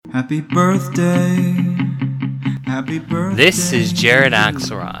Happy birthday. Happy birthday. This is Jared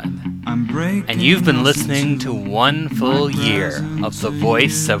Axelrod, and you've been listening to one full year of the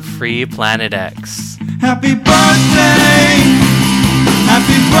voice of Free Planet X. Happy birthday.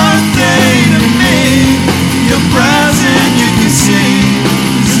 Happy birthday to me. Your present you can see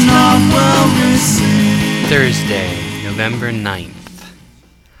is not well received. Thursday, November 9th.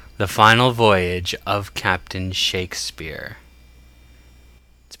 The final voyage of Captain Shakespeare.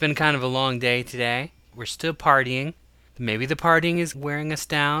 It's been kind of a long day today. We're still partying. Maybe the partying is wearing us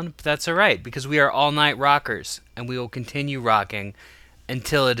down, but that's alright because we are all-night rockers, and we will continue rocking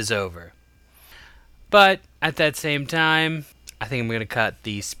until it is over. But at that same time, I think I'm going to cut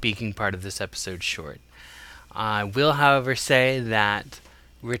the speaking part of this episode short. I will, however, say that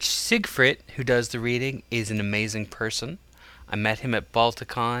Rich Siegfried, who does the reading, is an amazing person. I met him at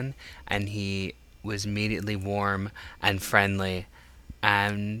Balticon, and he was immediately warm and friendly,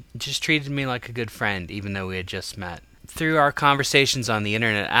 and just treated me like a good friend, even though we had just met. Through our conversations on the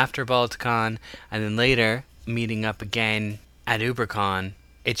internet after Balticon, and then later meeting up again at UberCon,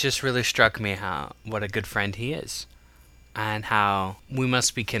 it just really struck me what a good friend he is, and how we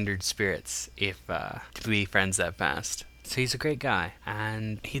must be kindred spirits if to be friends that fast. So he's a great guy,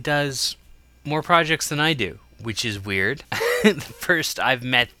 and he does more projects than I do, which is weird. First I've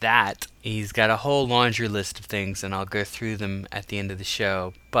met that. He's got a whole laundry list of things, and I'll go through them at the end of the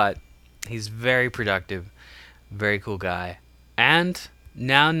show, but he's very productive, very cool guy, and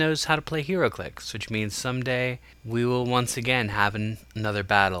now knows how to play HeroClix, which means someday we will once again have another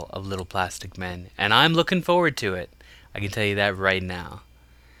battle of Little Plastic Men, and I'm looking forward to it. I can tell you that right now.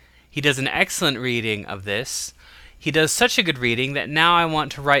 He does an excellent reading of this. He does such a good reading that now I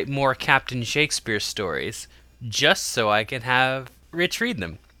want to write more Captain Shakespeare stories, just so I can have Rich read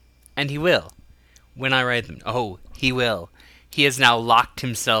them. And he will, when I write them. Oh, he will. He has now locked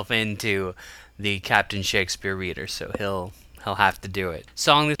himself into the Captain Shakespeare reader, so he'll have to do it.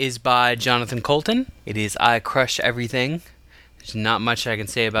 Song is by Jonathan Coulton. It is I Crush Everything. There's not much I can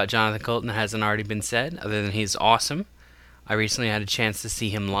say about Jonathan Coulton that hasn't already been said, other than he's awesome. I recently had a chance to see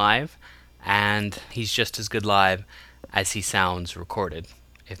him live, and he's just as good live as he sounds recorded,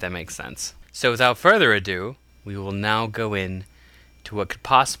 if that makes sense. So without further ado, we will now go in to what could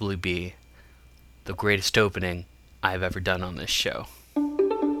possibly be the greatest opening I've ever done on this show.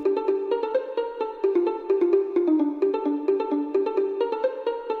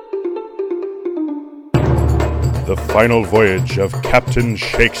 The Final Voyage of Captain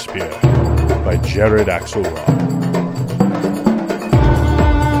Shakespeare by Jared Axelrod.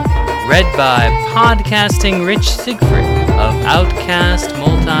 Read by podcasting Rich Siegfried of Outcast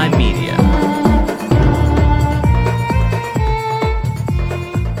Multimedia.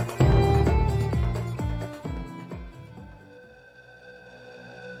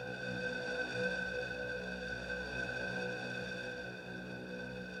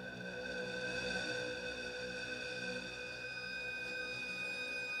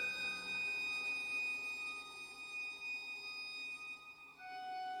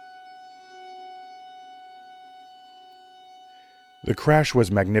 The crash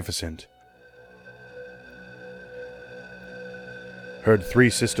was magnificent. Heard 3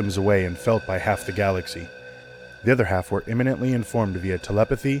 systems away and felt by half the galaxy. The other half were imminently informed via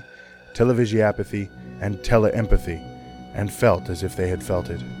telepathy, televisiapathy, and teleempathy, and felt as if they had felt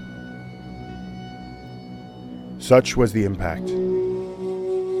it. Such was the impact.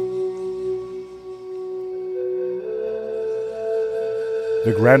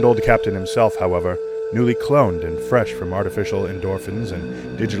 The grand old captain himself, however, newly cloned and fresh from artificial endorphins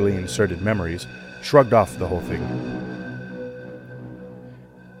and digitally inserted memories, shrugged off the whole thing.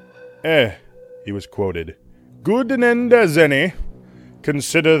 He was quoted. Good an end as any.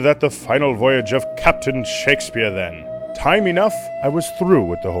 Consider that the final voyage of Captain Shakespeare, then. Time enough, I was through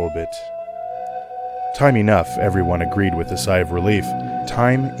with the whole bit. Time enough, everyone agreed with a sigh of relief.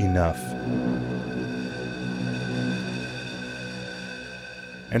 Time enough.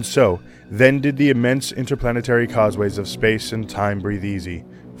 And so, then did the immense interplanetary causeways of space and time breathe easy,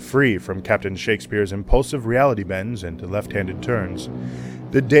 free from Captain Shakespeare's impulsive reality bends and left-handed turns.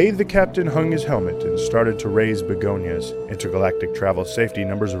 The day the captain hung his helmet and started to raise begonias, intergalactic travel safety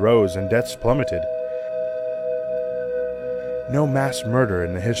numbers rose and deaths plummeted. No mass murder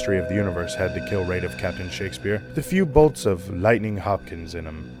in the history of the universe had the kill rate of Captain Shakespeare, the few bolts of Lightning Hopkins in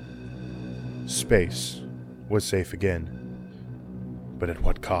him. Space was safe again. But at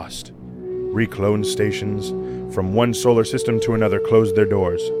what cost? Recloned stations from one solar system to another closed their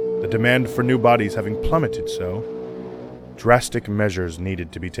doors, the demand for new bodies having plummeted so. Drastic measures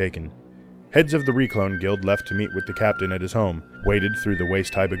needed to be taken. Heads of the Reclone Guild left to meet with the captain at his home, waded through the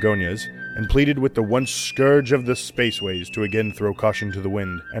waist-high begonias, and pleaded with the once scourge of the spaceways to again throw caution to the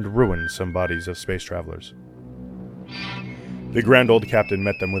wind and ruin some bodies of space travelers. The grand old captain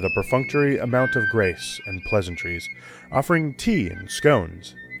met them with a perfunctory amount of grace and pleasantries, offering tea and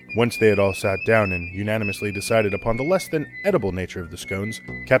scones. Once they had all sat down and unanimously decided upon the less than edible nature of the scones,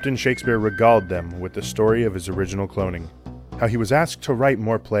 Captain Shakespeare regaled them with the story of his original cloning, how he was asked to write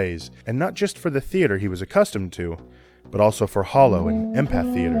more plays, and not just for the theater he was accustomed to, but also for hollow and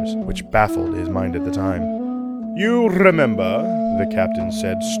empath theaters, which baffled his mind at the time. "You remember," the captain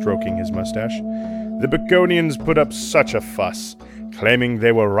said, stroking his mustache, "the Begonians put up such a fuss, claiming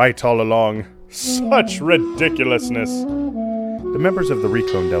they were right all along. Such ridiculousness!" The members of the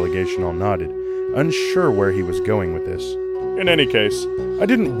Reclone delegation all nodded, unsure where he was going with this. "In any case, I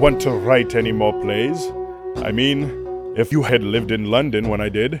didn't want to write any more plays. I mean, if you had lived in London when I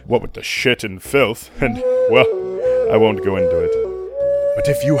did, what with the shit and filth, and, well, I won't go into it. But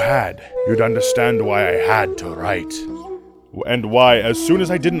if you had, you'd understand why I had to write. And why, as soon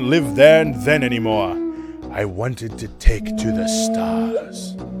as I didn't live there and then anymore, I wanted to take to the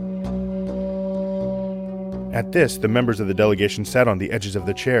stars." At this, the members of the delegation sat on the edges of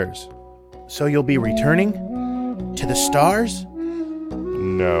the chairs. "So you'll be returning? To the stars?"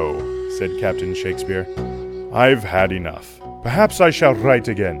 "No," said Captain Shakespeare. "I've had enough. Perhaps I shall write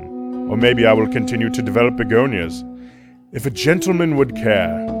again, or maybe I will continue to develop begonias. If a gentleman would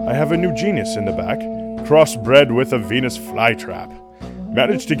care, I have a new genius in the back, crossbred with a Venus flytrap.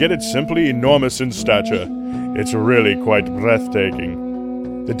 Managed to get it simply enormous in stature. It's really quite breathtaking."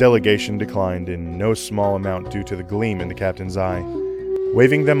 The delegation declined in no small amount due to the gleam in the captain's eye.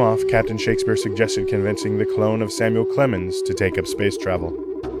 Waving them off, Captain Shakespeare suggested convincing the clone of Samuel Clemens to take up space travel.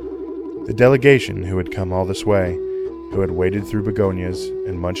 The delegation, who had come all this way, who had waded through begonias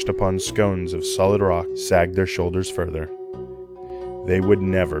and munched upon scones of solid rock, sagged their shoulders further. They would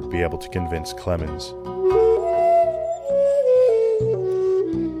never be able to convince Clemens.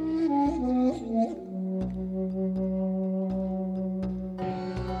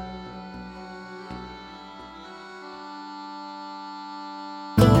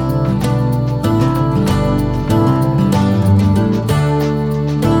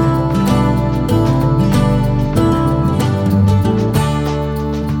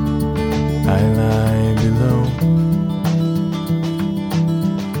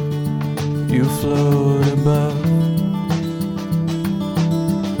 You float above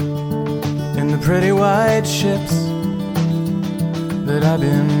in the pretty white ships that I've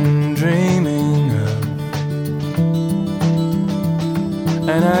been dreaming of.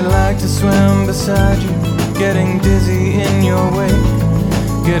 And I'd like to swim beside you, getting dizzy in your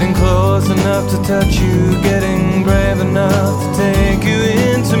wake, getting close enough to touch you, getting brave enough to take you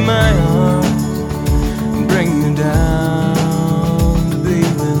into my arms and bring you down to be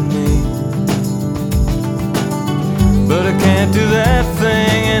with me. But I can't do that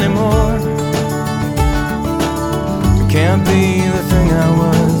thing anymore. I can't be the thing I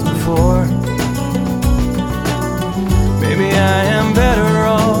was before. Maybe I am better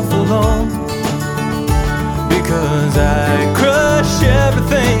off alone, because I crush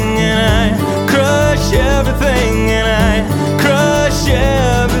everything and I crush everything and I crush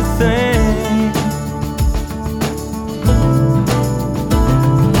everything.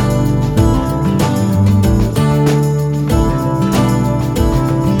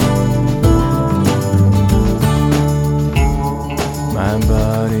 My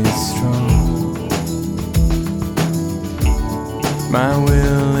body's strong, my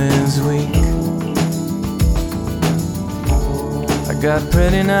will is weak. I got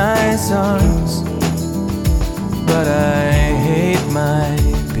pretty nice arms, but I hate my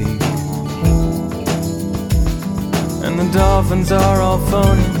beak. And the dolphins are all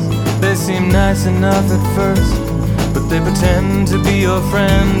phonies. They seem nice enough at first, but they pretend to be your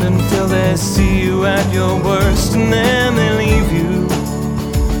friend until they see you at your worst, and then they leave you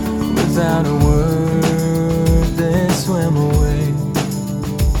without a word. They swim away.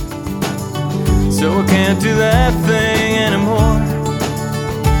 So I can't do that thing anymore.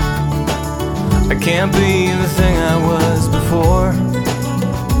 I can't be the thing I was before.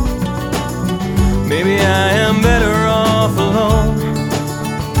 Maybe I am better off alone,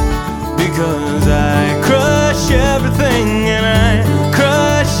 because I crush everything and I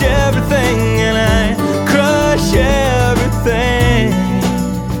crush everything and I crush everything.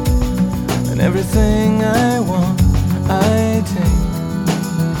 And everything I want, I take.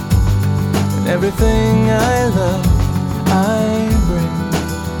 And everything I love, I break.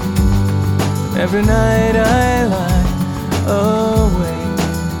 Every night I lie awake,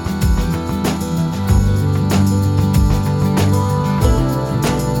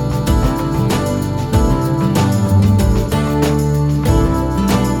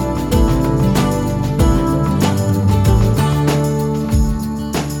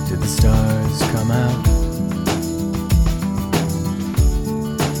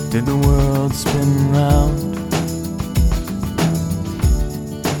 Did the world spin round?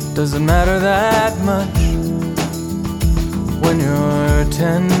 Does it matter that much when you're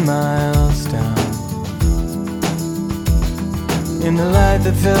 10 miles down? In the light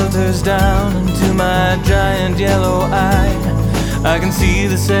that filters down into my giant yellow eye, I can see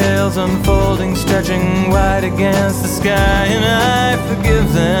the sails unfolding, stretching wide against the sky. And I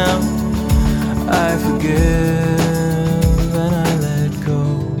forgive them, I forgive and I let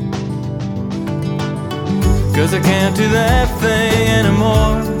go. 'Cause I can't do that thing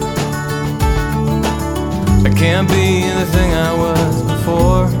anymore. I can't be the thing I was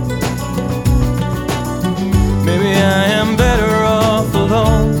before. Maybe I am better off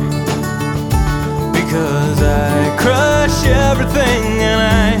alone, because I crush everything and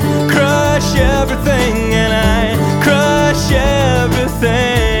I crush everything and I crush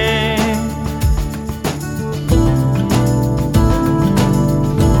everything.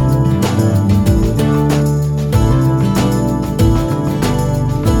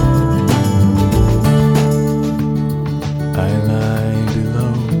 I lie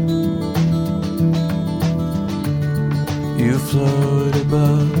below, you float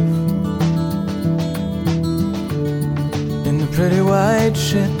above, in the pretty white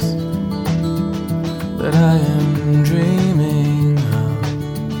ships that I am dreaming of.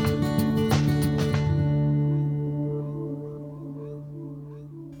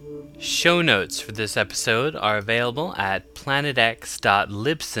 Show notes for this episode are available at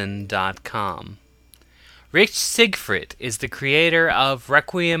planetx.libsyn.com. Rich Siegfried is the creator of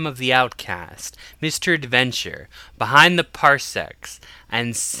Requiem of the Outcast, Mr. Adventure, Behind the Parsecs,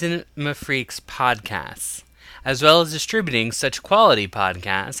 and Cinema Freaks podcasts, as well as distributing such quality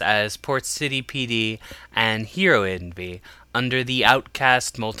podcasts as Port City PD and Hero Envy under the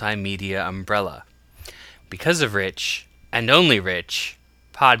Outcast Multimedia umbrella. Because of Rich, and only Rich,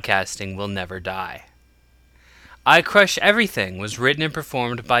 podcasting will never die. I Crush Everything was written and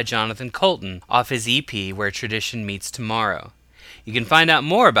performed by Jonathan Coulton off his EP Where Tradition Meets Tomorrow. You can find out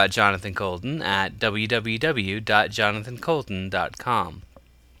more about Jonathan Coulton at www.jonathancoulton.com.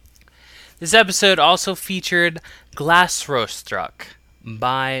 This episode also featured Glasrostruck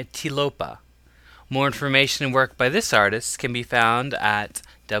by Tilopa. More information and work by this artist can be found at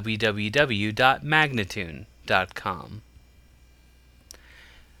www.magnatune.com.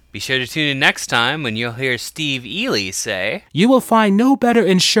 Be sure to tune in next time when you'll hear Steve Ely say, "You will find no better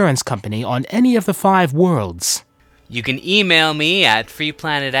insurance company on any of the 5 worlds." You can email me at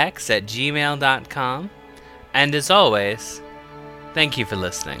freeplanetx@gmail.com. And as always, thank you for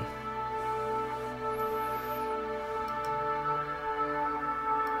listening.